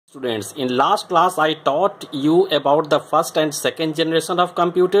Students, in last class I taught you about the first and second generation of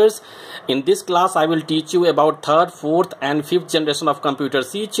computers. In this class I will teach you about third, fourth and fifth generation of computers.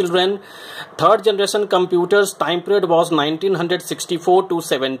 See children, third generation computers time period was 1964 to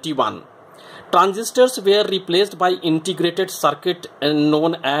 71. Transistors were replaced by integrated circuit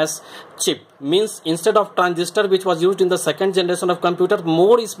known as chip. Means instead of transistor which was used in the second generation of computer,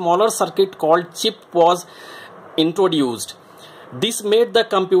 more smaller circuit called chip was introduced. This made the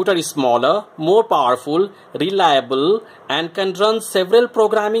computer smaller, more powerful, reliable and can run several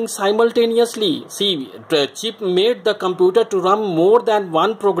programming simultaneously. See, the chip made the computer to run more than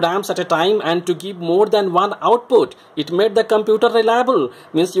one programs at a time and to give more than one output. It made the computer reliable.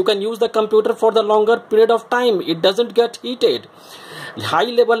 Means you can use the computer for the longer period of time. It doesn't get heated. High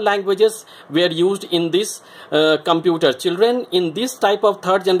level languages were used in this computer. Children, in this type of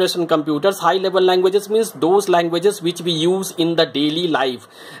third generation computers, high level languages means those languages which we use in the daily life,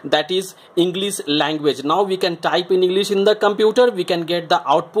 that is English language. Now we can type in English in the computer, we can get the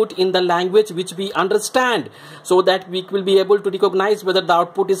output in the language which we understand, so that we will be able to recognize whether the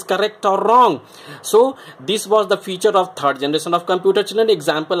output is correct or wrong. So this was the feature of third generation of computer. Children,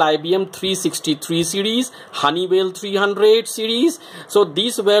 example IBM 363 series, Honeywell 300 series. So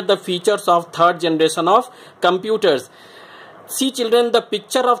these were the features of third generation of computers. See children, the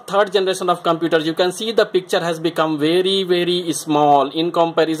picture of third generation of computers, you can see the picture has become very small in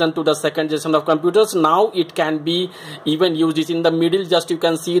comparison to the second generation of computers. Now it can be even used. In the middle just you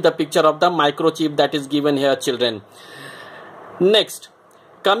can see the picture of the microchip that is given here children. Next,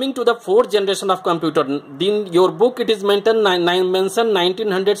 coming to the fourth generation of computer, in your book it is mentioned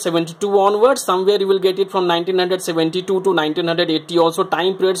 1972 onwards. Somewhere you will get it from 1972 to 1980 also.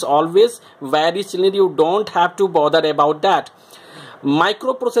 Time periods always vary children, you don't have to bother about that.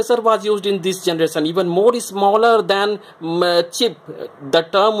 Microprocessor was used in this generation, even more smaller than chip. The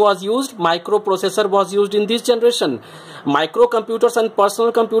term was used, microprocessor was used in this generation. Microcomputers and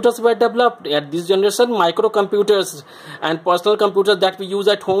personal computers were developed at this generation. Microcomputers and personal computers that we use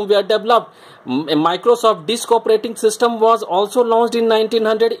at home were developed. Microsoft Disk operating system was also launched in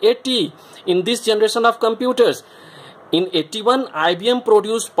 1980 in this generation of computers. In 81, IBM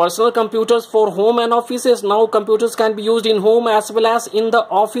produced personal computers for home and offices. Now computers can be used in home as well as in the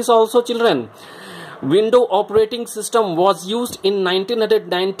office also children. Windows operating system was used in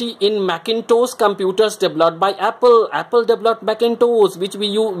 1990 in Macintosh computers developed by Apple. Apple developed Macintosh which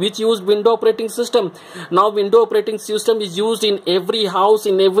used Windows operating system. Now Windows operating system is used in every house,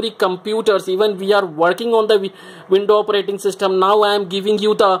 in every computers. Even we are working on the Windows operating system. Now I am giving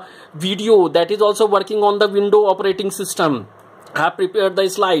you the video that is also working on the Windows operating system. I have prepared the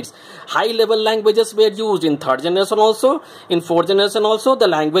slides. High level languages were used in third generation also, in fourth generation also. The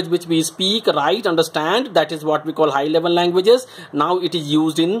language which we speak, write, understand, that is what we call high level languages. Now it is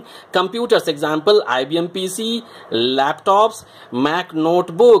used in computers. Example IBM PC, laptops, Mac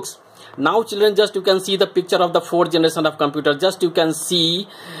notebooks. Now children, just you can see the picture of the fourth generation of computer. Just you can see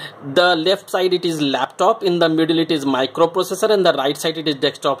the left side it is laptop, in the middle it is microprocessor, and the right side it is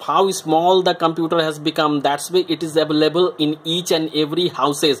desktop. How small the computer has become, that's why it is available in each and every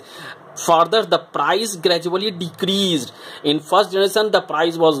houses. Further, the price gradually decreased. In first generation the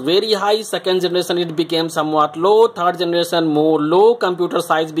price was very high, second generation it became somewhat low, third generation more low, computer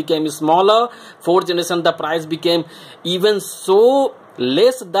size became smaller, fourth generation the price became even so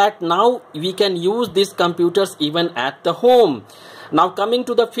less that now we can use these computers even at the home. Now coming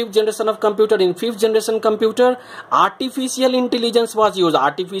to the fifth generation of computer. In fifth generation computer, artificial intelligence was used.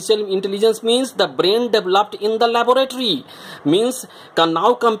 Artificial intelligence means the brain developed in the laboratory. Means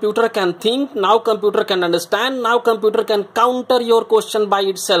now computer can think, now computer can understand, now computer can counter your question by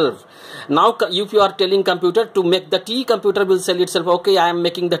itself. Now if you are telling computer to make the tea, computer will tell itself, okay, I am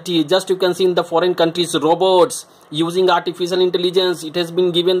making the tea. Just you can see in the foreign countries, robots using artificial intelligence, it has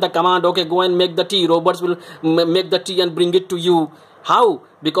been given the command, okay, go and make the tea. Robots will make the tea and bring it to you. How?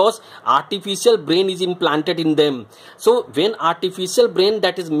 Because artificial brain is implanted in them. So when artificial brain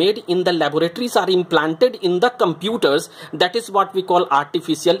that is made in the laboratories are implanted in the computers, that is what we call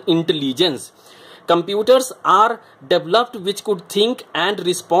artificial intelligence. Computers are developed which could think and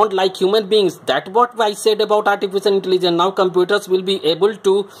respond like human beings. That's what I said about artificial intelligence. Now computers will be able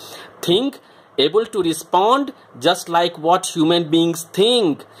to think, able to respond just like what human beings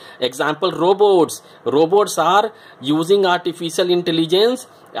think. Example, robots. Robots are using artificial intelligence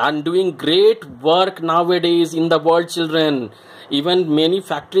and doing great work nowadays in the world children. Even many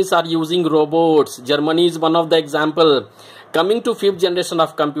factories are using robots. Germany is one of the example. Coming to fifth generation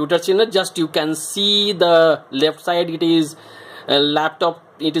of computers, just you can see the left side it is laptop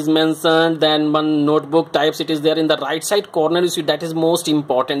it is mentioned, then one notebook types it is there in the right side corner. You see, that is most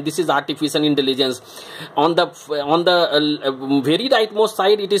important. This is artificial intelligence. On the very rightmost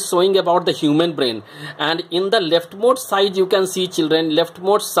side it is showing about the human brain, and in the leftmost side you can see, children,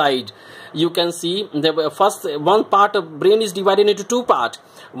 leftmost side you can see the first one part of brain is divided into two parts.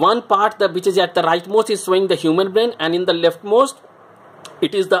 One part which is at the rightmost is showing the human brain, and in the leftmost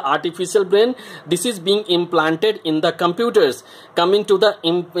it is the artificial brain. This is being implanted in the computers. Coming to the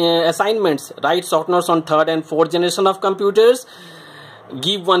assignments, write short notes on third and fourth generation of computers.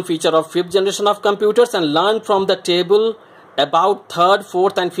 Give one feature of fifth generation of computers and learn from the table about third,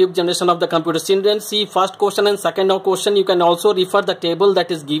 fourth and fifth generation of the computers. Children, see first question and second question. You can also refer the table that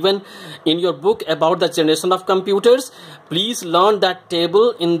is given in your book about the generation of computers. Please learn that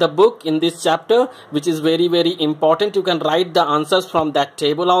table in the book in this chapter, which is very, very important. You can write the answers from that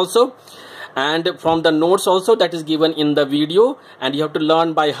table also, and from the notes also that is given in the video, and you have to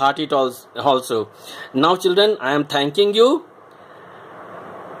learn by heart it also. Now children, I am thanking you.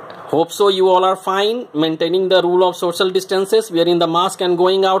 Hope so you all are fine, maintaining the rule of social distances, wearing the mask and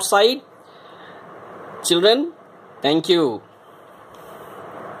going outside. Children, thank you.